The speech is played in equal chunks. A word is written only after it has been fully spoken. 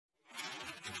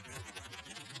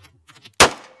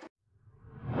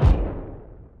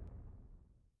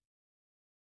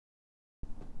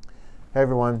Hey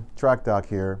everyone, Track Doc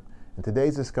here, and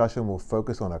today's discussion will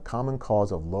focus on a common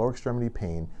cause of lower extremity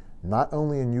pain not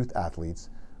only in youth athletes,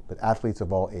 but athletes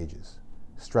of all ages: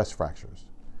 stress fractures.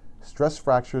 Stress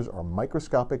fractures are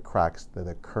microscopic cracks that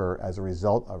occur as a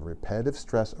result of repetitive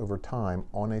stress over time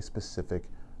on a specific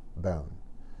bone.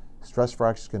 Stress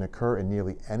fractures can occur in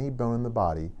nearly any bone in the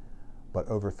body, but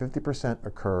over 50%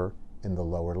 occur in the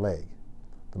lower leg.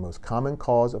 The most common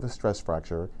cause of a stress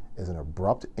fracture is an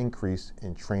abrupt increase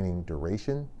in training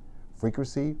duration,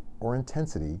 frequency, or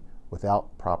intensity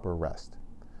without proper rest.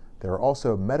 There are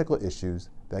also medical issues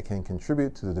that can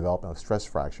contribute to the development of stress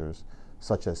fractures,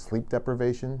 such as sleep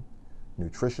deprivation,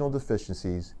 nutritional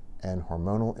deficiencies, and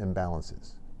hormonal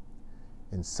imbalances.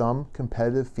 In some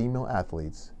competitive female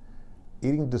athletes,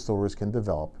 eating disorders can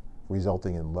develop,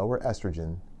 resulting in lower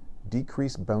estrogen,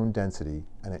 decreased bone density,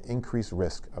 and an increased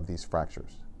risk of these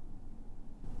fractures.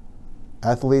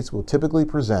 Athletes will typically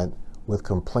present with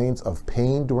complaints of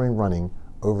pain during running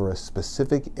over a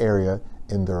specific area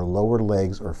in their lower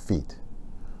legs or feet.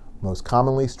 Most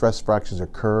commonly, stress fractures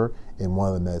occur in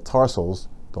one of the metatarsals,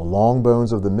 the long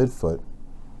bones of the midfoot,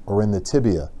 or in the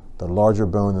tibia, the larger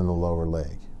bone in the lower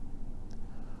leg.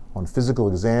 On physical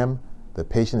exam, the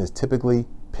patient is typically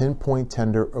pinpoint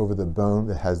tender over the bone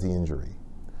that has the injury.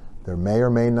 There may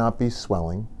or may not be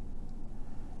swelling.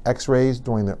 X-rays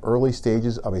during the early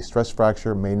stages of a stress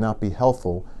fracture may not be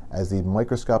helpful, as the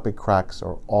microscopic cracks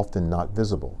are often not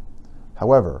visible.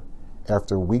 However,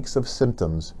 after weeks of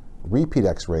symptoms, repeat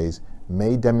X-rays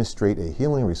may demonstrate a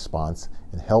healing response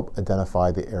and help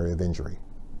identify the area of injury.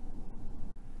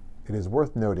 It is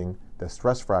worth noting that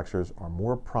stress fractures are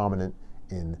more prominent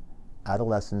in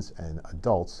adolescents and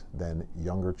adults than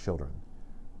younger children.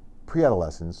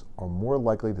 Pre-adolescents are more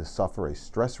likely to suffer a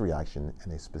stress reaction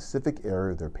in a specific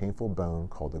area of their painful bone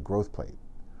called the growth plate.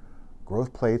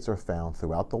 Growth plates are found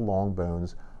throughout the long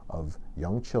bones of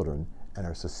young children and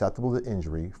are susceptible to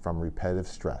injury from repetitive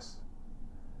stress.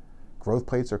 Growth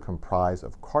plates are comprised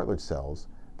of cartilage cells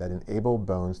that enable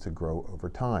bones to grow over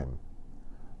time.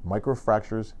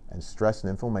 Microfractures and stress and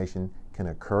inflammation can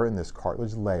occur in this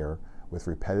cartilage layer, with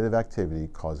repetitive activity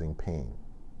causing pain.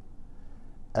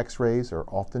 X-rays are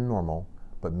often normal,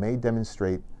 but may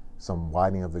demonstrate some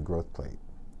widening of the growth plate.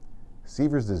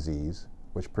 Sever's disease,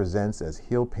 which presents as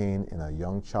heel pain in a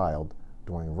young child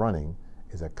during running,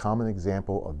 is a common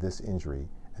example of this injury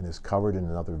and is covered in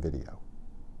another video.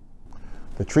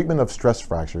 The treatment of stress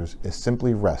fractures is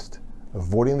simply rest,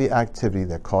 avoiding the activity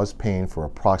that caused pain for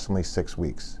approximately 6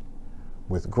 weeks.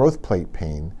 With growth plate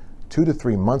pain, 2 to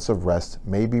 3 months of rest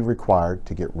may be required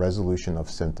to get resolution of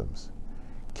symptoms.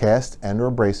 Cast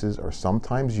and/or braces are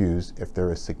sometimes used if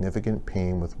there is significant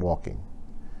pain with walking.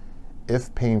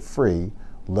 If pain-free,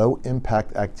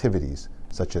 low-impact activities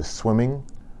such as swimming,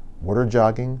 water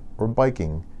jogging, or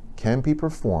biking can be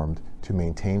performed to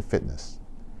maintain fitness.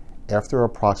 After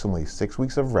approximately 6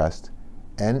 weeks of rest,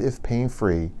 and if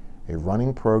pain-free, a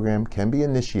running program can be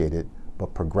initiated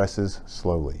but progresses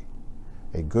slowly.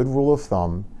 A good rule of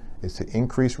thumb is to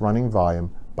increase running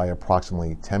volume by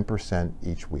approximately 10%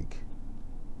 each week.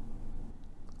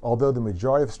 Although the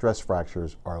majority of stress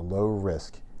fractures are low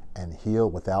risk and heal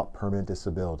without permanent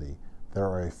disability, there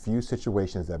are a few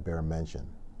situations that bear mention.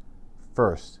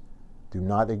 First, do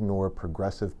not ignore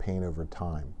progressive pain over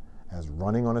time, as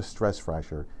running on a stress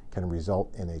fracture can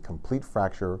result in a complete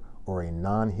fracture or a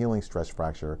non-healing stress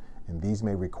fracture, and these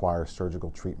may require surgical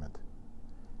treatment.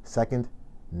 Second,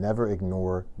 never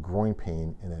ignore groin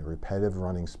pain in a repetitive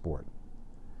running sport.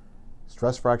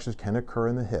 Stress fractures can occur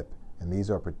in the hip, and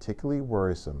these are particularly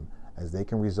worrisome as they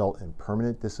can result in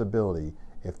permanent disability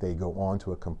if they go on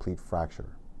to a complete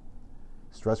fracture.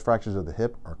 Stress fractures of the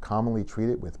hip are commonly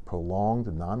treated with prolonged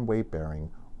non-weight bearing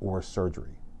or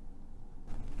surgery.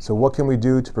 So what can we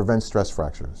do to prevent stress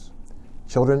fractures?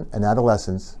 Children and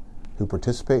adolescents who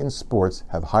participate in sports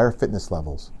have higher fitness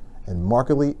levels and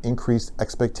markedly increased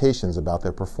expectations about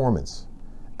their performance.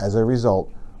 As a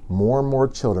result, more and more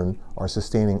children are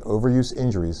sustaining overuse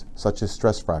injuries such as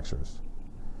stress fractures.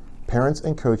 Parents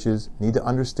and coaches need to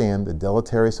understand the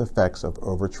deleterious effects of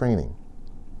overtraining.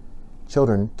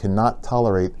 Children cannot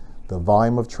tolerate the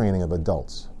volume of training of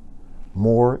adults.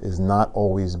 More is not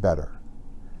always better.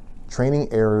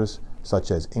 Training errors such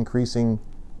as increasing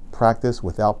practice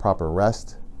without proper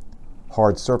rest,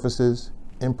 hard surfaces,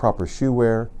 improper shoe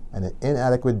wear, and an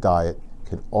inadequate diet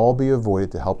can all be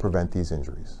avoided to help prevent these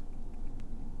injuries.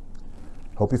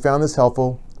 Hope you found this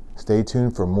helpful. Stay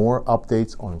tuned for more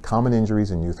updates on common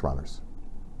injuries in youth runners.